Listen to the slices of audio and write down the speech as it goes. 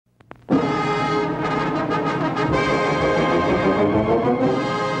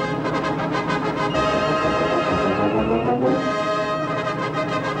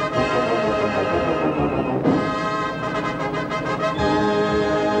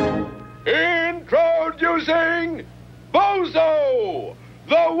Bozo,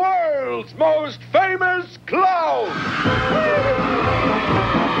 the world's most famous clown.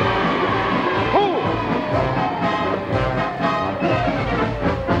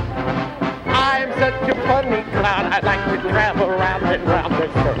 I'm such a funny clown. I like to travel round and round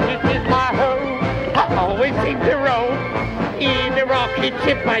the circuit in my home. I always seem to roam. In a rocket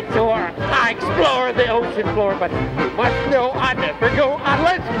ship I soar. I explore the ocean floor, but you must know I never go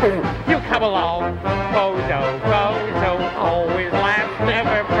unless you come along. Bozo, Bozo, always laughs,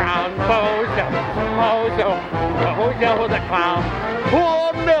 never frown. Bozo, Bozo, Bozo the clown.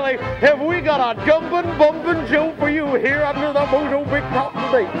 Oh, Nelly, have we got a jumpin', bumpin' show for you here under the Bozo Big Top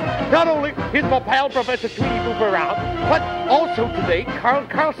today. Not only is my pal Professor Tweety Booper out, but also today, Carl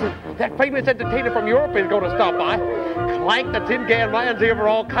Carlson, that famous entertainer from Europe, is going to stop by. Clank the Tin Can Man's here for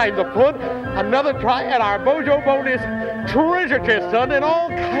all kinds of fun. Another try at our Bozo bonus treasure chest, son, and all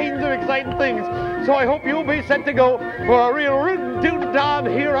kinds of exciting things. So I hope you'll be set to go for a real rootin' tootin' time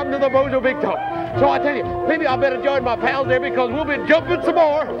here under the Bozo Big Top. So I tell you, maybe I better join my pals there because we'll be jumping some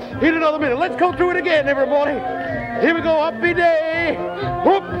more in another minute. Let's go through it again, everybody. Here we go, uppy day,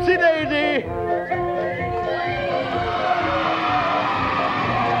 whoopsie daisy.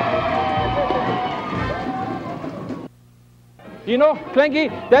 You know, Clanky,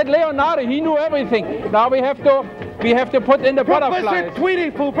 that Leonardo, he knew everything. Now we have to put in the butterflies. Professor Tweety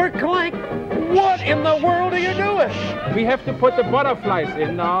Pooper, Clank, what in the world are you doing? We have to put the butterflies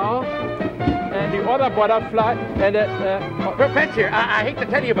in now. And the other butterfly, and Professor, I hate to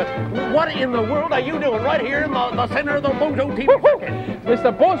tell you, but what in the world are you doing right here in the center of the Bozo TV circuit?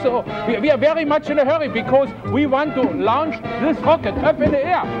 Mr. Bozo, we are very much in a hurry because we want to launch this rocket up in the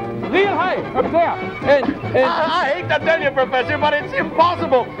air, real high, up there. And I hate to tell you, Professor, but it's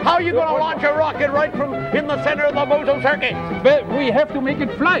impossible. How are you going to launch a rocket right from in the center of the Bozo circuit? But we have to make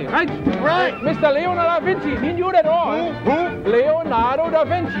it fly, right? Right. Mr. Leonardo da Vinci, he knew that all. Who? Leonardo da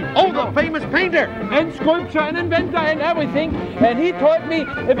Vinci. Oh, the famous painter. And sculptor and inventor and everything. And he told me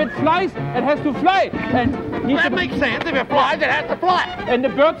if it flies, it has to fly. And that makes sense. If it flies, it has to fly. And the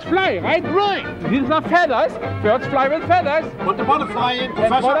birds fly, right? Right. These are feathers. Birds fly with feathers. Put the butterfly in,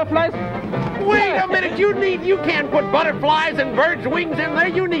 Professor. And butterflies. Wait a minute. You can't put butterflies and birds' wings in there.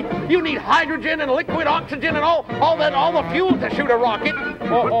 You need hydrogen and liquid oxygen and all the fuel to shoot a rocket.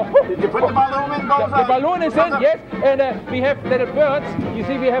 Did you put the balloon in, Bozo? The balloon is in, yes. And we have little birds. You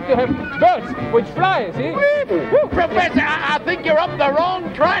see, we have to have birds which fly, see? Professor, I think you're up the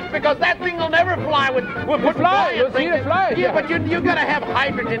wrong track because that thing will never fly with fly. You'll see it fly. Yeah, but you gotta have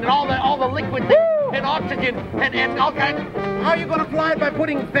hydrogen and all the liquid and oxygen and all kinds. How are you gonna fly it by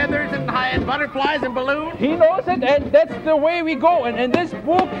putting feathers and butterflies and balloons? He knows it, and that's the way we go. And in this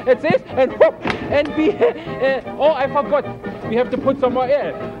book, it says, and we. Oh, I forgot. We have to put some more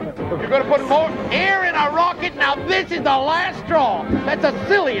air. You're going to put more air in a rocket? Now, this is the last straw. That's the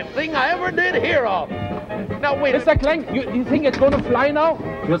silliest thing I ever did hear of. Now, wait. Mr. Clank, you think it's going to fly now?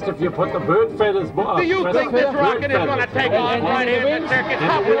 Just if you put the bird feathers... Do you think this rocket is going to take off right here in the circuit?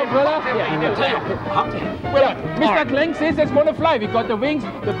 Mr. Clank says it's going to fly. We got the wings,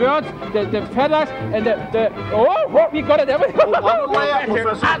 the birds, the feathers, and oh, we got it everything.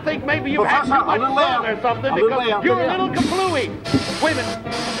 Professor, I think maybe you had too much fun or something because you're a little kaplooey. Wait a minute.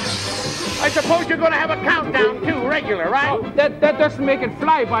 I suppose you're going to have a countdown, too, regular, right? Oh, that doesn't make it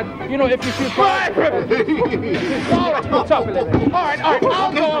fly, but, you know, if you shoot... All right,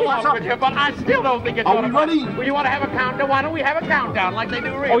 I'll go along with you, but I still don't think it's going to fly. Well, you want to have a countdown? Why don't we have a countdown like they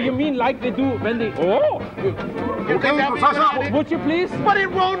do really? Oh, you mean like they do when they... Oh! You think that'll be good? Would you please? But it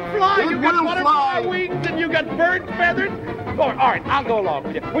won't fly. You got butterfly wings and you got bird feathers. Oh, all right, I'll go along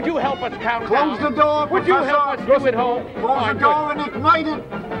with you. Would you help us count down? Close the door, Would you help us do it home? Close the door and ignite it.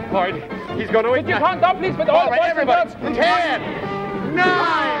 All right. He's going to ignite. Would you count down, please, with all the everybody. 10,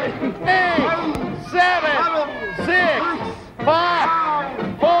 9, 8, 7, 6,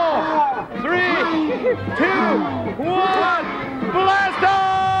 5, 4, 3, 2, 1. Blast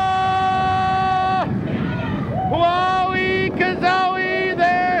off! Wowie kazowie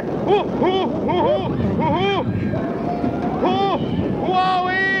there! Wowie!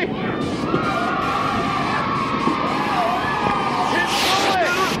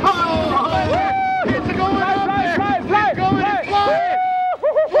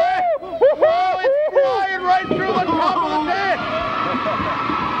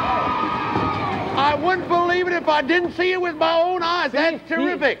 I wouldn't believe it if I didn't see it with my own eyes. That's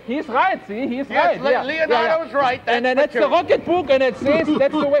terrific. He's right, see? He's right. Leonardo's right. And then it's the rocket book, and it says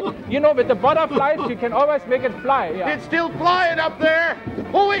that's the way. You know, with the butterflies, you can always make it fly. Yeah. It's still flying up there.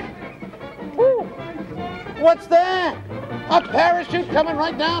 Oh, wait. Ooh. What's that? A parachute coming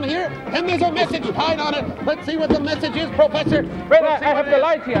right down here, and there's a message tied on it. Let's see what the message is, Professor. Wait, I have the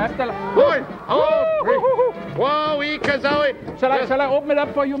light here. I have the light. Boy, whoa, Ikazoe. Shall I open it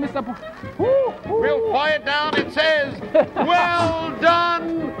up for you, Mr. We'll quiet down. It says, well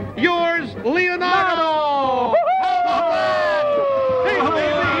done, yours, Leonardo. Hey,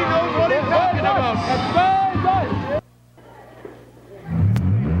 baby, he knows what he's talking about.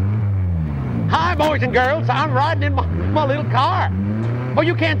 Hi, boys and girls. I'm riding in my little car. Oh,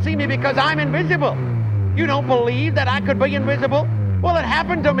 you can't see me because I'm invisible. You don't believe that I could be invisible? Well, it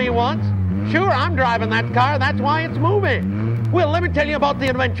happened to me once. Sure, I'm driving that car. That's why it's moving. Well, let me tell you about the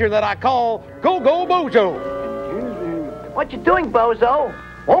adventure that I call Go Bozo. What you doing, Bozo?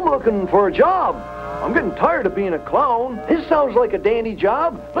 I'm looking for a job. I'm getting tired of being a clown. This sounds like a dandy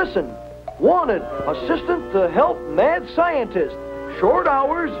job. Listen, wanted, assistant to help mad scientist. Short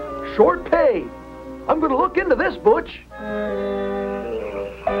hours, short pay. I'm going to look into this, Butch.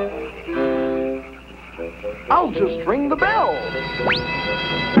 I'll just ring the bell.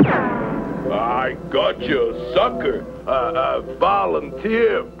 I got you, sucker.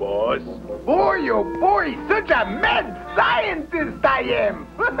 Volunteer, boss. Boy, oh boy, such a mad scientist I am.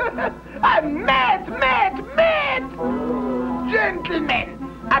 I'm mad. Gentlemen,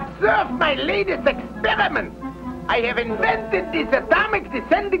 observe my latest experiment. I have invented this atomic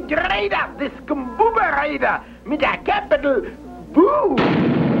disintegrator, this combuberator, with a capital Boo.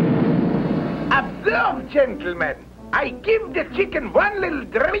 Observe, gentlemen. I give the chicken one little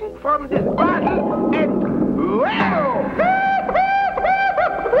drink from this bottle, and wow!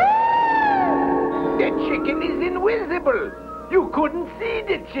 The chicken is invisible. You couldn't see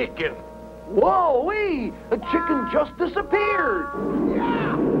the chicken. Whoa-wee! The chicken just disappeared.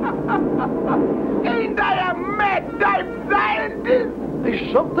 Yeah. Ain't I a mad type scientist?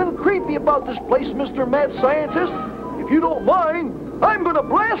 There's something creepy about this place, Mr. Mad Scientist. If you don't mind, I'm gonna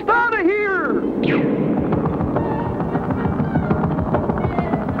blast out of here!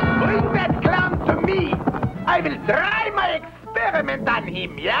 Bring that clown to me. I will try my experiment on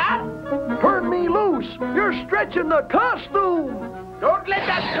him, yeah? Turn me loose! You're stretching the costume! Don't let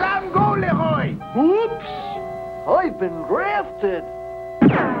that clown go, Leroy. Oops! I've been drafted.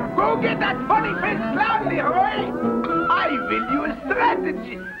 Go get that funny-faced clown, Leroy. I will use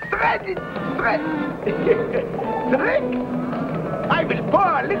strategy. Trick. I will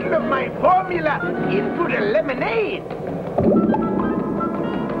pour a little of my formula into the lemonade.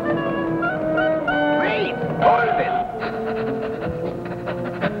 Wait, hold it.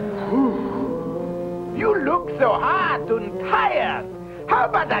 You look so hot and tired. How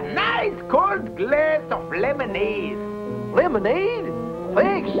about a nice cold glass of lemonade? Lemonade?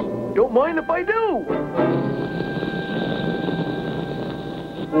 Thanks. Don't mind if I do.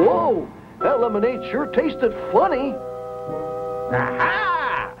 Whoa, that lemonade sure tasted funny.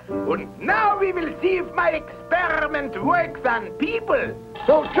 Aha! And now we will see if my experiment works on people.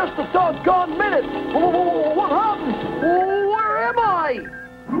 So just a doggone minute. Whoa, what happened? Where am I?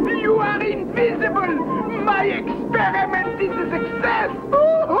 You are invisible. My experiment is a success. Oh,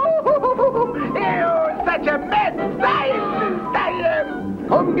 such a mad scientist I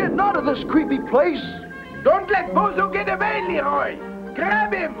am. I'm getting out of this creepy place. Don't let Bozo get away, Leroy.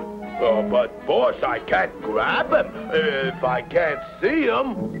 Grab him. Oh, but boss, I can't grab him if I can't see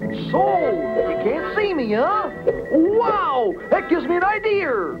him. So, you can't see me, huh? Wow, that gives me an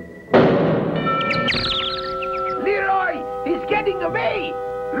idea. Leroy, he's getting away.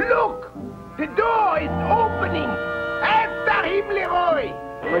 Look, the door is opening. After him, Leroy.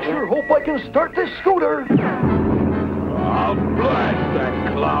 I sure hope I can start this scooter. I'll blast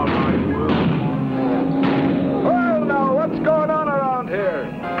that clown, I will. Well, now, what's going on around here?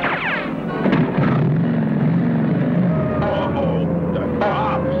 Uh-oh, the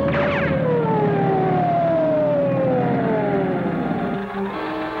cops.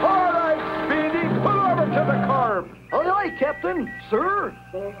 All right, Speedy, pull over to the curb. Aye, aye, Captain. Sir?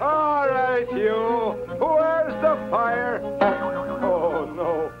 All right, you. Where's the fire? Oh,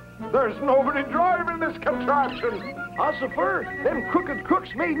 no. There's nobody driving this contraption. Ossifer, them crooked crooks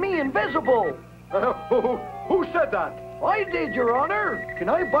made me invisible. Who said that? I did, Your Honor. Can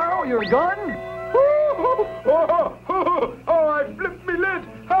I borrow your gun? Oh, I flipped me lid.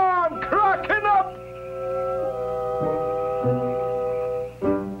 I'm cracking up.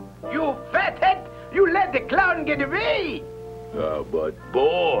 You fathead! You let the clown get away! But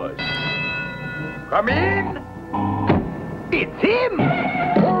boss. Come in! It's him!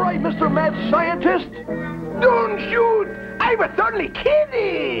 All right, Mr. Mad Scientist. Don't shoot! I was only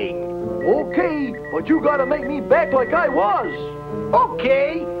kidding! Okay, but you gotta make me back like I was.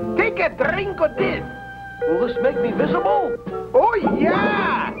 Okay, take a drink of this. Will this make me visible? Oh,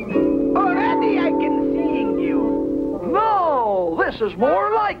 yeah! Already I can seeing you. No, this is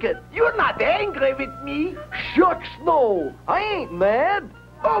more like it. You're not angry with me. Shucks, no. I ain't mad.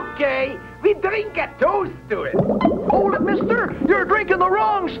 Okay, we drink a toast to it. Hold it, mister. You're drinking the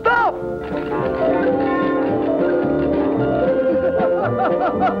wrong stuff.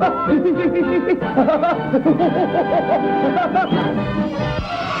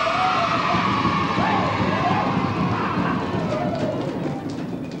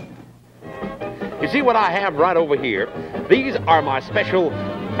 You see what I have right over here? These are my special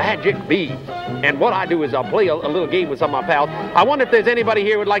magic beads. And what I do is I'll play a little game with some of my pals. I wonder if there's anybody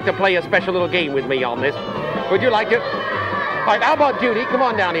here who would like to play a special little game with me on this. Would you like to? All right, how about Judy? Come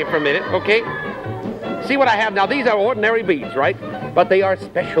on down here for a minute, okay? See what I have now? These are ordinary beads, right? But they are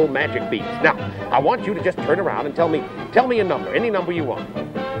special magic beads. Now, I want you to just turn around and tell me a number, any number you want.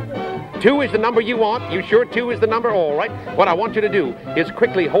 2 is the number you want. You sure 2 is the number? All right. What I want you to do is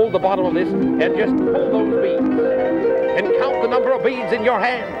quickly hold the bottom of this and just pull those beads and count the number of beads in your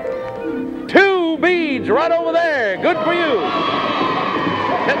hand. 2 beads right over there. Good for you.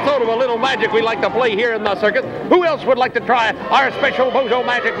 That's sort of a little magic we like to play here in the circus. Who else would like to try our special Bozo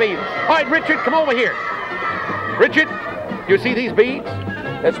magic beads? All right, Richard, come over here. Richard, you see these beads?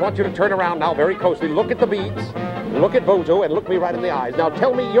 I just want you to turn around now very closely. Look at the beads. Look at Bozo and look me right in the eyes. Now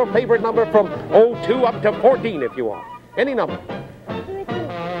tell me your favorite number from 2 up to 14 if you want. Any number.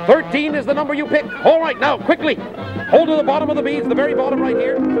 13 is the number you pick. All right, now quickly. Hold to the bottom of the beads, the very bottom right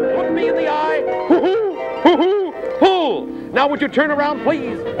here. Look me in the eye. Hoo-hoo, hoo-hoo, pull. Now would you turn around,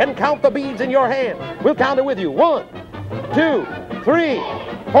 please, and count the beads in your hand. We'll count it with you. 1, 2, 3,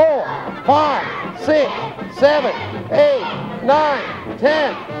 4, 5, 6, 7, 8, 9,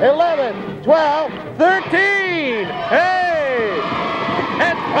 10, 11, 12, 13. Hey!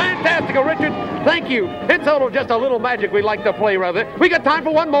 That's fantastic, Richard. Thank you. It's just a little magic we like to play, rather. We got time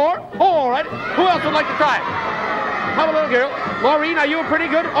for one more? All right. Who else would like to try it? How about a little girl? Maureen, are you pretty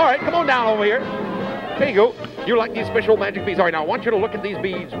good? All right, come on down over here. There you go. You like these special magic beads. All right, now I want you to look at these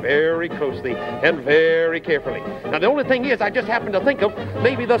beads very closely and very carefully. Now, the only thing is, I just happened to think of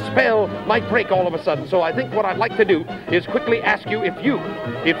maybe the spell might break all of a sudden. So I think what I'd like to do is quickly ask you if you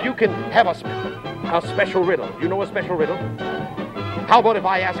can have a special riddle. You know a special riddle? How about if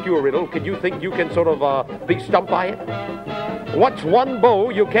I ask you a riddle? Could you think you can sort of be stumped by it? What's one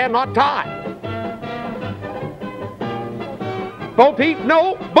bow you cannot tie? Bo Peep?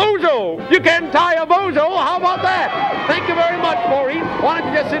 No. Bozo! You can tie a bozo. How about that? Thank you very much, Maureen. Why don't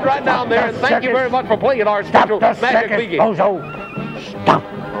you just sit right down there, and thank you very much for playing our special magic bead game. Bozo. Stop.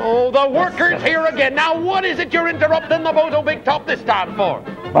 Oh, the worker's here again. Now, what is it you're interrupting the Bozo Big Top this time for?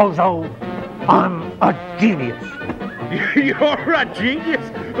 Bozo, I'm a genius. You're a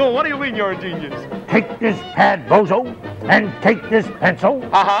genius? Well, what do you mean you're a genius? Take this pad, Bozo, and take this pencil.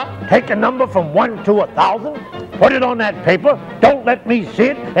 Uh-huh. Take a number from 1 to 1,000. Put it on that paper. Don't let me see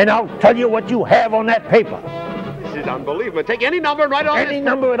it, and I'll tell you what you have on that paper. This is unbelievable. Take any number and write it on Any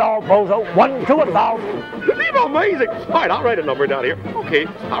number at all, Bozo. 1 to 1,000. You're amazing. All right, I'll write a number down here. Okay,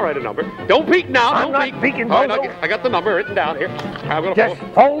 I'll write a number. Don't peek now. I'm Don't not peeking, All right, Bozo. I got the number written down here. I'm gonna Just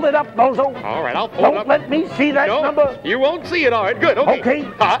fold it up, Bozo. All right, I'll fold it Don't up. let me see that No, number. you won't see it. All right, good. Okay. Okay,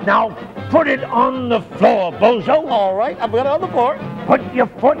 Huh? now put it on the floor, Bozo. All right, I've got it on the floor. Put your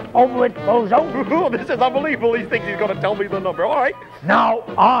foot over it, Bozo. This is unbelievable. He thinks he's going to tell me the number. All right. Now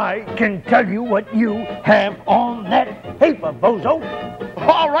I can tell you what you have on that paper, Bozo.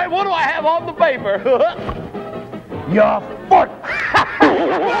 All right, what do I have on the paper? Your foot.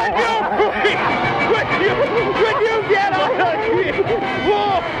 When you get on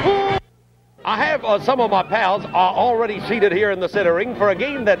I have some of my pals are already seated here in the center ring for a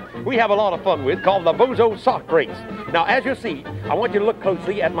game that we have a lot of fun with called the Bozo Sock Race. Now, as you see, I want you to look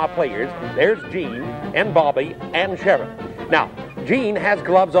closely at my players. There's Gene and Bobby and Sharon. Now, Gene has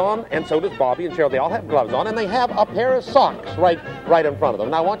gloves on, and so does Bobby and Cheryl. They all have gloves on, and they have a pair of socks right in front of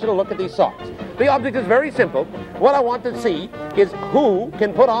them. Now, I want you to look at these socks. The object is very simple. What I want to see is who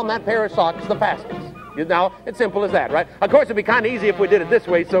can put on that pair of socks the fastest. Now, it's simple as that, right? Of course, it'd be kind of easy if we did it this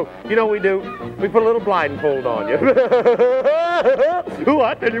way, so you know what we do? We put a little blindfold on you. Oh,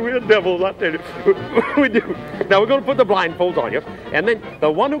 I tell you, we're devils, I tell you. We do. Now, we're going to put the blindfolds on you, and then the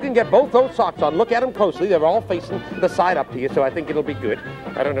one who can get both those socks on, look at them closely. They're all facing the side up to you, so I think it'll be good.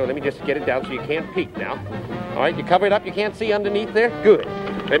 I don't know. Let me just get it down so you can't peek now. All right, you cover it up. You can't see underneath there? Good.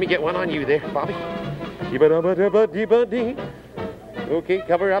 Let me get one on you there, Bobby. Okay,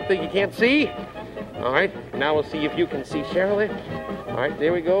 cover up that you can't see. All right, now we'll see if you can see Cheryl there. All right,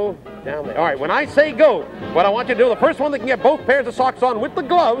 there we go. Down there. All right, when I say go, what I want you to do, the first one that can get both pairs of socks on with the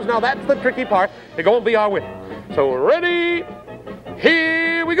gloves, now that's the tricky part, they're going to be our winner. So ready?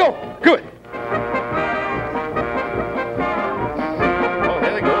 Here we go. Good. Oh,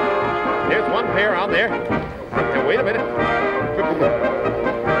 there they go. There's one pair on there. Now, wait a minute.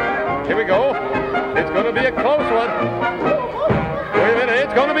 Here we go. It's going to be a close one. Wait a minute.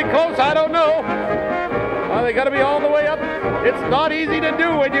 It's going to be close. I don't know. They got to be all the way up. It's not easy to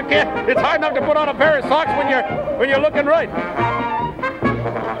do when you can't. It's hard enough to put on a pair of socks when you're looking right.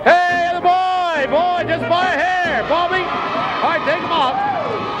 Hey, the boy, just by a hair, Bobby. All right, take them off.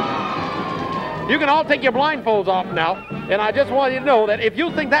 You can all take your blindfolds off now. And I just want you to know that if you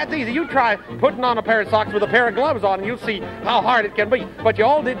think that's easy, you try putting on a pair of socks with a pair of gloves on, and you'll see how hard it can be. But you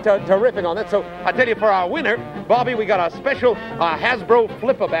all did terrific on that. So I tell you, for our winner, Bobby, we got a special Hasbro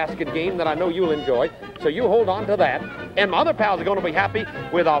Flip-A-Basket game that I know you'll enjoy. So you hold on to that. And my other pals are going to be happy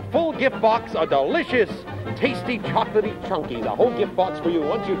with a full gift box, a delicious, tasty, chocolatey chunky. The whole gift box for you.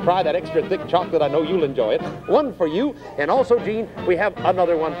 Once you try that extra thick chocolate, I know you'll enjoy it. One for you. And also, Gene, we have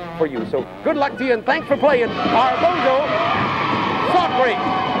another one for you. So good luck to you, and thanks for playing our Bozo sock race.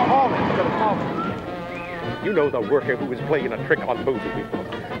 You know the worker who was playing a trick on Bozo before.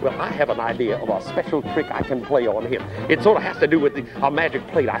 Well, I have an idea of a special trick I can play on him. It sort of has to do with a magic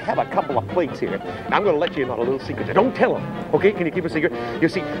plate. I have a couple of plates here. And I'm going to let you in on a little secret. So don't tell him, okay? Can you keep a secret? You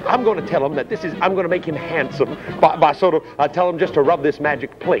see, I'm going to tell him that I'm going to make him handsome by sort of tell him just to rub this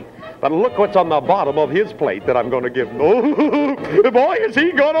magic plate. But look what's on the bottom of his plate that I'm going to give him. Oh, boy, is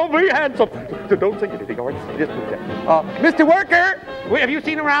he going to be handsome. So don't say anything, all right? Just put that. Mr. Worker, have you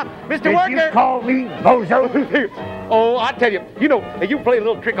seen him around? Mr. Worker. Did you call me Bozo? Oh, I tell you, you played a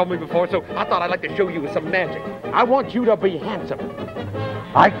little trick on me before, so I thought I'd like to show you some magic. I want you to be handsome.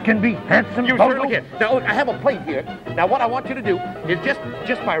 I can be handsome, You Bozo? certainly can. Now, look, I have a plate here. Now, what I want you to do is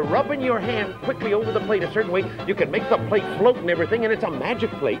just by rubbing your hand quickly over the plate a certain way, you can make the plate float and everything, and it's a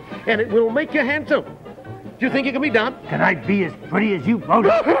magic plate, and it will make you handsome. Do you think it can be done? Can I be as pretty as you, Bozo?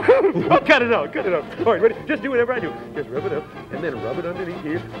 Oh, cut it out. All right, ready? Just do whatever I do. Just rub it up, and then rub it underneath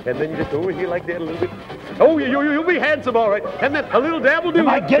here, and then you just over here like that a little bit. Oh, you'll be handsome, all right. And then a little dab will do. Am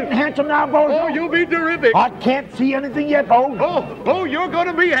I getting handsome now, Bozo? Oh, you'll be terrific. I can't see anything yet, Bozo. Oh, you're going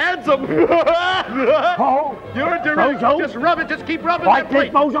to be handsome. Oh, You're terrific. Bozo? Just rub it. Just keep rubbing like that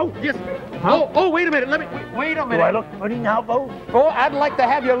plate. this, Bozo? Yes. Huh? Oh, wait a minute. Wait a minute. Do I look pretty now, Bozo? Oh, I'd like to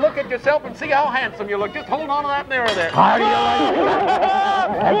have you look at yourself and see how handsome you look. Just hold on to that mirror there. How do you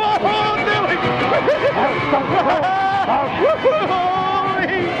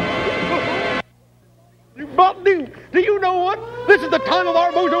But do you know what? This is the time of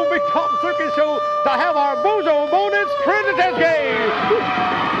our Bozo Big Top Circus Show to have our Bozo bonus treasure chest game.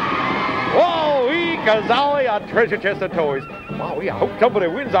 Whoa, Kazowie, a treasure chest of toys. Wow, I hope somebody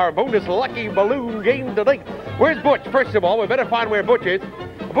wins our bonus lucky balloon game today. Where's Butch? First of all, we better find where Butch is.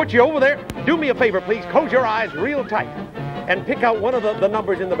 Butch, you over there? Do me a favor, please. Close your eyes real tight and pick out one of the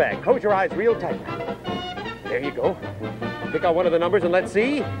numbers in the bag. Close your eyes real tight. There you go. Pick out one of the numbers and let's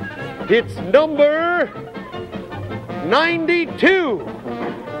see. It's number 92.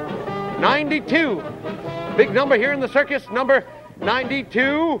 92. Big number here in the circus, number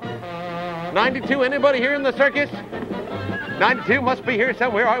 92. 92, anybody here in the circus? 92 must be here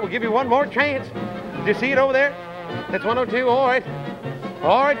somewhere. All right, we'll give you one more chance. Did you see it over there? That's 102, all right.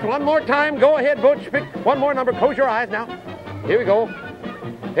 All right, one more time. Go ahead, Butch. Pick one more number. Close your eyes now. Here we go.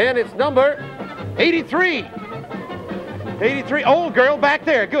 And it's number 83. 83. Old girl back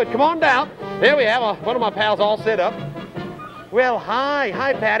there. Good. Come on down. There we have one of my pals all set up. Well, hi.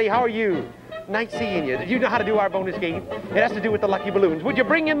 Hi, Patty. How are you? Nice seeing you. You know how to do our bonus game? It has to do with the lucky balloons. Would you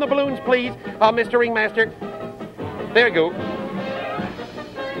bring in the balloons, please, Mr. Ringmaster? There you go.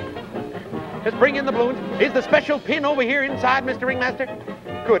 Just bring in the balloons. Is the special pin over here inside, Mr. Ringmaster?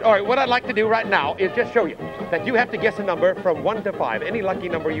 Good. All right, what I'd like to do right now is just show you that you have to guess a number from 1 to 5. Any lucky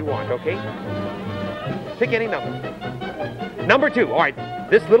number you want, okay? Pick any number. Number 2. All right,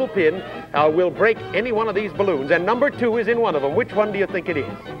 this little pin will break any one of these balloons, and number 2 is in one of them. Which one do you think it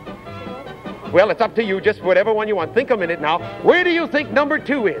is? Well, it's up to you, just whatever one you want. Think a minute now. Where do you think number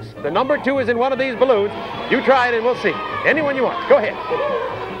 2 is? The number 2 is in one of these balloons. You try it and we'll see. Anyone you want. Go ahead.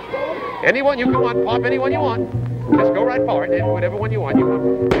 Anyone you want. Pop anyone you want. Just go right for it. Whatever one you want. You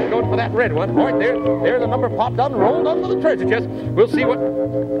want go for that red one. All right, there's the number popped on, rolled under the treasure chest. We'll see what...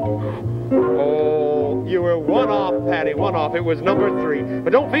 Oh, you were one off, Patty, one off. It was number 3.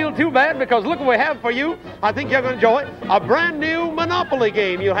 But don't feel too bad because look what we have for you. I think you're going to enjoy a brand new Monopoly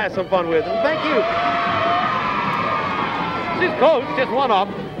game you'll have some fun with. And thank you. She's close, just one off.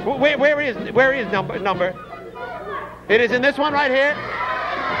 Where is number? It is in this one right here?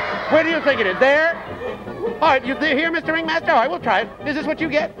 Where do you think it is? There? All right, you here, Mr. Ringmaster? All right, we'll try it. Is this what you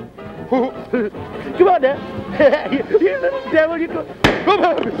get? Come on now. You little devil, you go. Come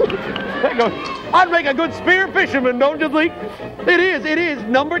on. There goes. I'd make a good spear fisherman, don't you think? It is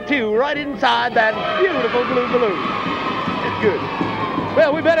number 2 right inside that beautiful blue balloon. It's good.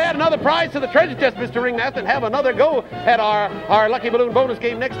 Well, we better add another prize to the treasure chest, Mr. Ringmaster, and have another go at our Lucky Balloon bonus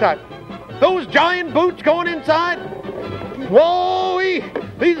game next time. Those giant boots going inside? Whoa-wee!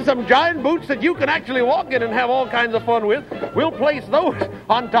 These are some giant boots that you can actually walk in and have all kinds of fun with. We'll place those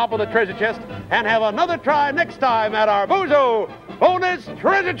on top of the treasure chest and have another try next time at our Bozo bonus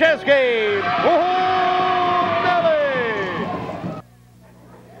treasure chest game. Oh, Nelly!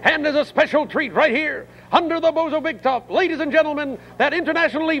 And as a special treat right here, under the Bozo Big Top, ladies and gentlemen, that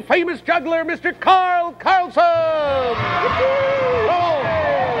internationally famous juggler, Mr. Carl Carlson! Oh.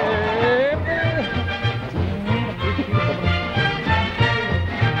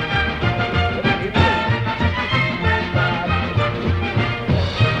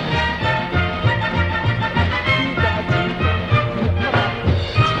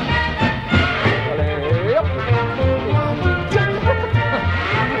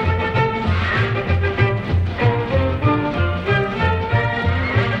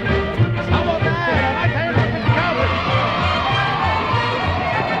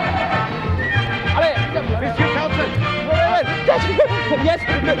 Yes,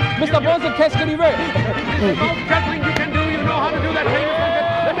 Mr. Bozo, qu'est-ce que tu veux? This is most juggling you can do. You know how to do that famous function.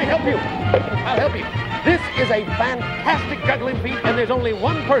 Let me help you. I'll help you. This is a fantastic juggling feat, and there's only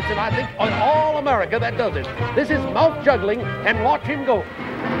one person, I think, in all America that does it. This is mouth juggling, and watch him go.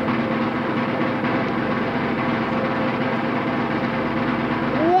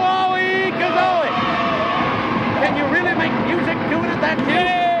 Wowie kazooie! Can you really make music doing it that too?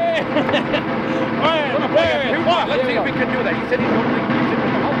 Let's see if we can do that. He said he's going to make music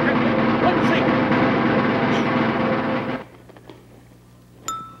with the mouth juggling. Let's see.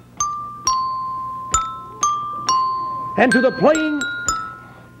 And to the playing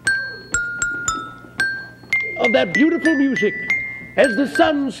of that beautiful music as the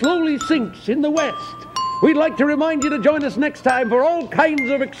sun slowly sinks in the west, we'd like to remind you to join us next time for all kinds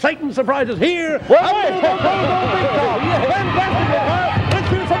of exciting surprises here. Fantastic! Let's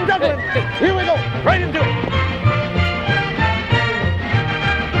do some juggling. Here we go. Right into it.